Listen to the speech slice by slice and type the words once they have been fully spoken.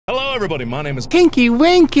Hello everybody, my name is Tinky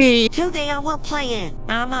Winky! Today I will play it.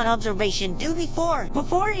 I'm on observation duty 4.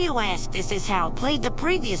 Before you ask, this is how I played the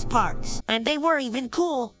previous parts. And they were even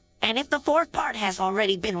cool. And if the fourth part has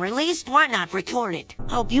already been released, why not record it?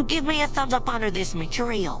 Hope you give me a thumbs up under this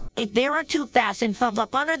material. If there are 2,000 thumbs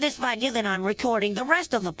up under this video, then I'm recording the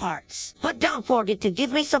rest of the parts. But don't forget to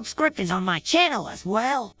give me subscriptions on my channel as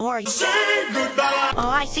well. Or say goodbye. Oh,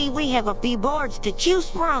 I see we have a few boards to choose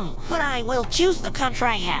from. But I will choose the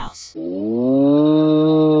country house. Ooh.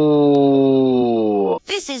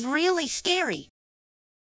 This is really scary.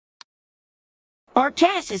 Our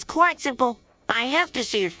task is quite simple. I have to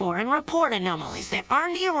search for and report anomalies that are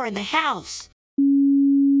near in the house.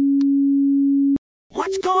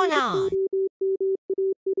 What's going on?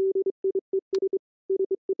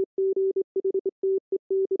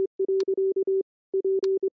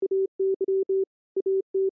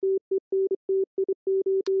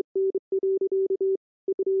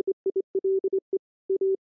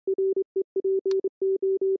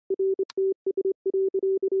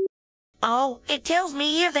 Oh, it tells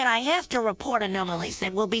me here that I have to report anomalies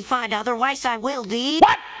that will be fine, otherwise I will die.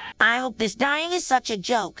 What? I hope this dying is such a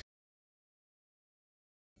joke.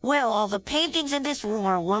 Well, all the paintings in this room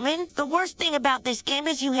are women. The worst thing about this game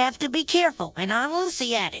is you have to be careful, and I'm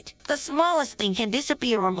Lucy at it. The smallest thing can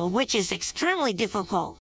disappear or move, which is extremely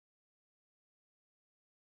difficult.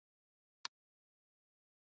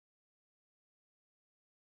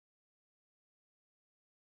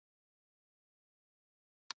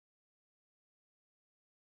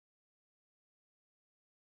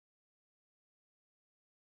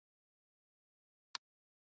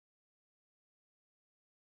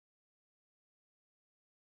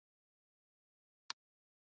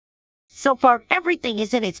 So far, everything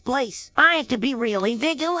is in its place. I have to be really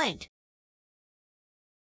vigilant.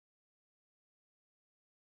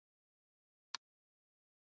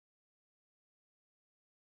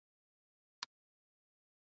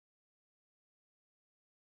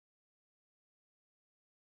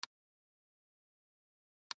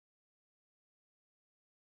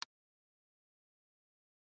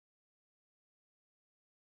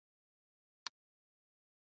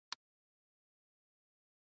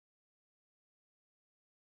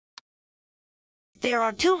 There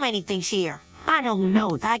are too many things here. I don't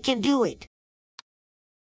know if I can do it.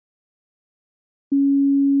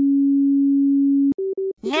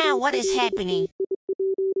 Now what is happening?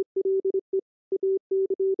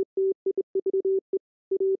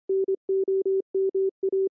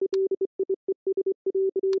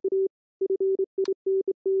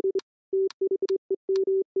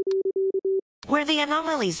 Where the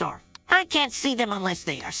anomalies are. I can't see them unless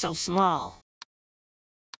they are so small.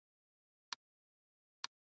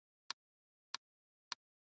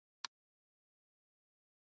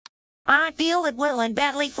 I feel it will end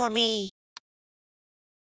badly for me.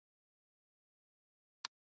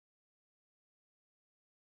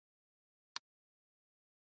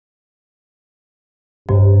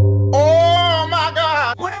 Oh my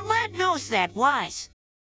God! What a lead nose that was.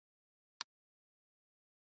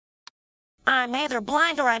 I'm either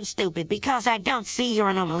blind or I'm stupid because I don't see your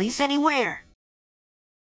anomalies anywhere.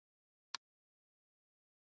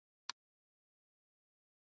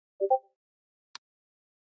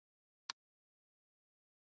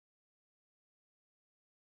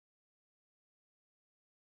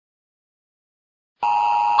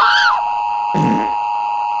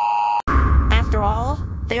 After all,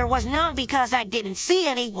 there was none because I didn't see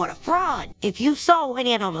any. What a fraud. If you saw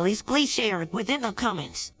any anomalies, please share it within the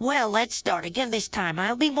comments. Well, let's start again this time.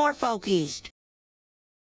 I'll be more focused.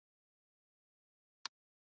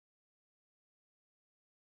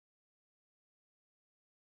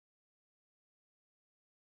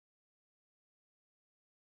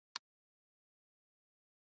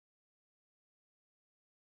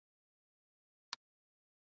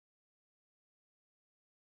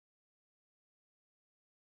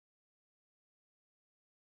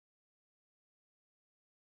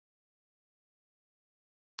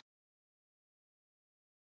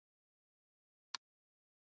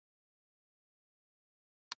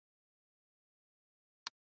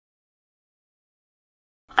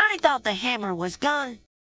 I thought the hammer was gone.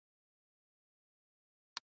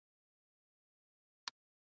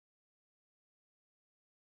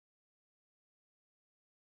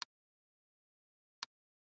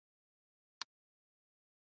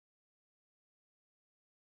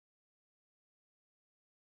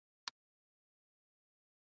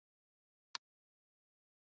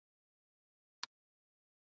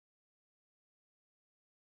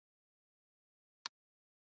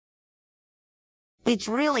 It's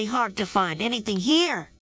really hard to find anything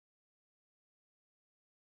here.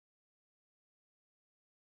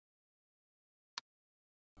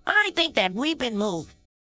 I think that we've been moved.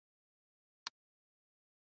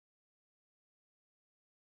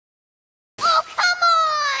 Oh, come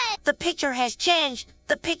on! The picture has changed.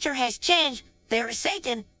 The picture has changed. There is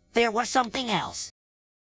Satan. There was something else.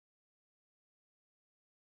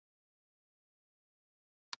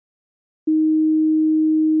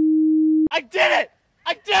 I did it!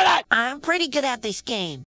 I did it! I'm pretty good at this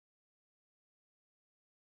game.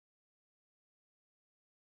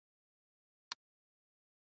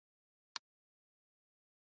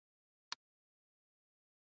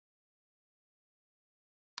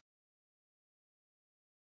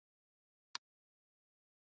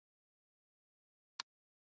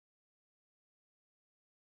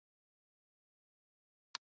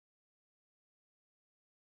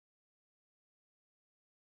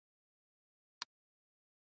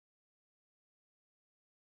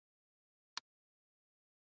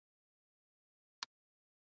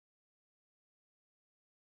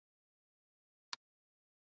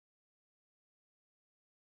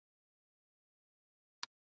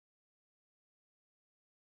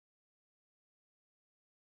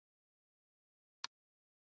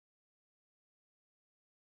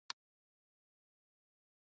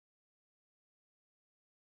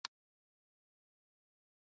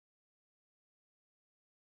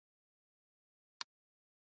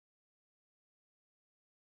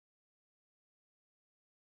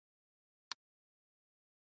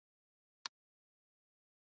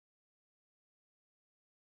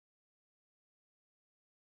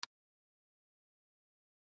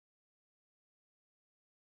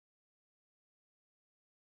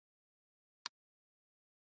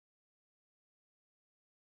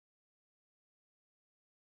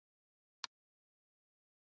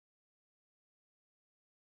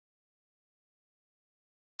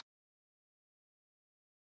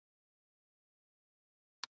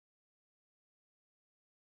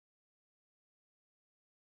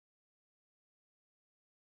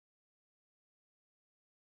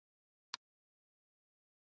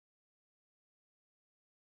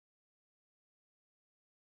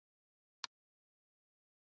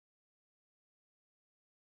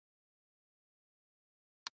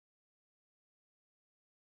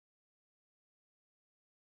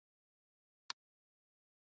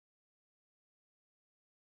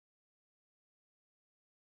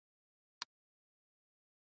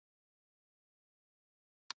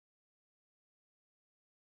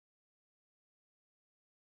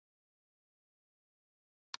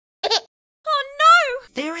 Oh no!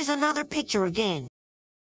 There is another picture again.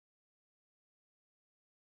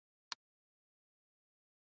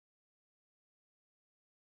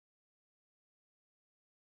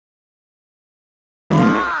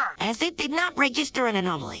 As it did not register an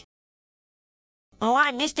anomaly. Oh,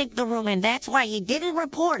 I mistaked the room and that's why he didn't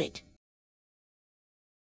report it.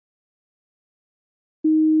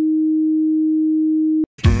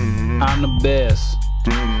 I'm the best.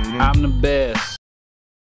 I'm the best.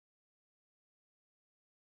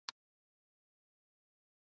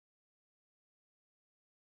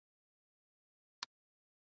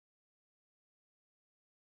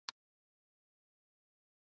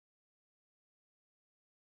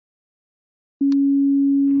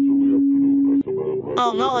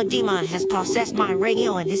 Oh no, a demon has possessed my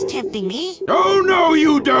radio and is tempting me? Oh, no,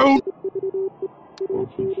 you don't!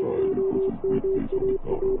 Once inside, he puts his briefcase on the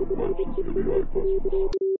counter and wipes his heavy eyeglasses.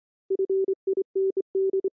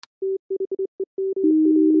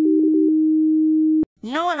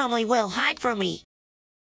 No anomaly will hide from me.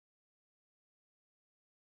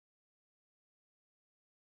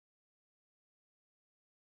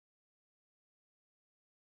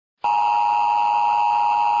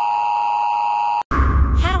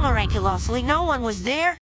 How miraculously no one was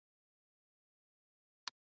there?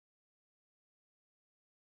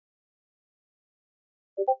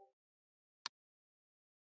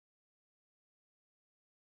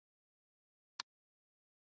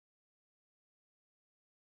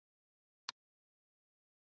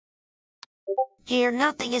 Here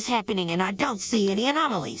nothing is happening and I don't see any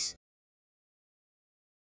anomalies.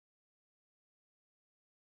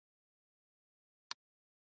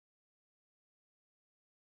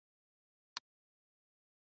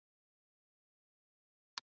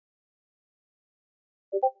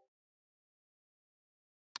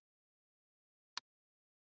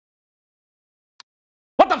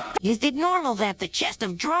 Is it normal that the chest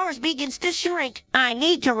of drawers begins to shrink? I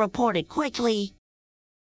need to report it quickly.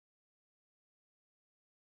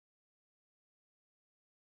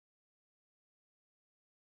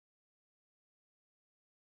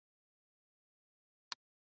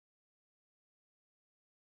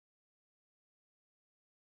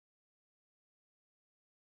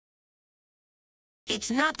 It's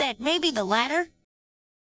not that. Maybe the latter?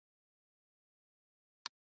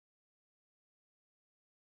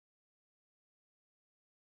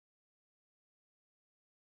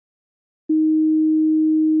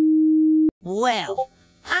 Well,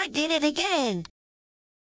 I did it again.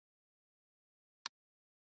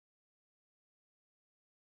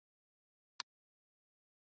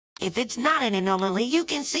 If it's not an anomaly, you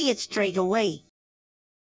can see it straight away.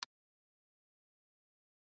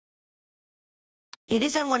 It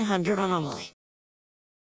is a 100 anomaly.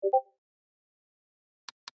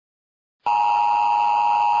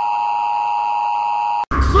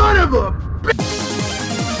 Son of a bitch!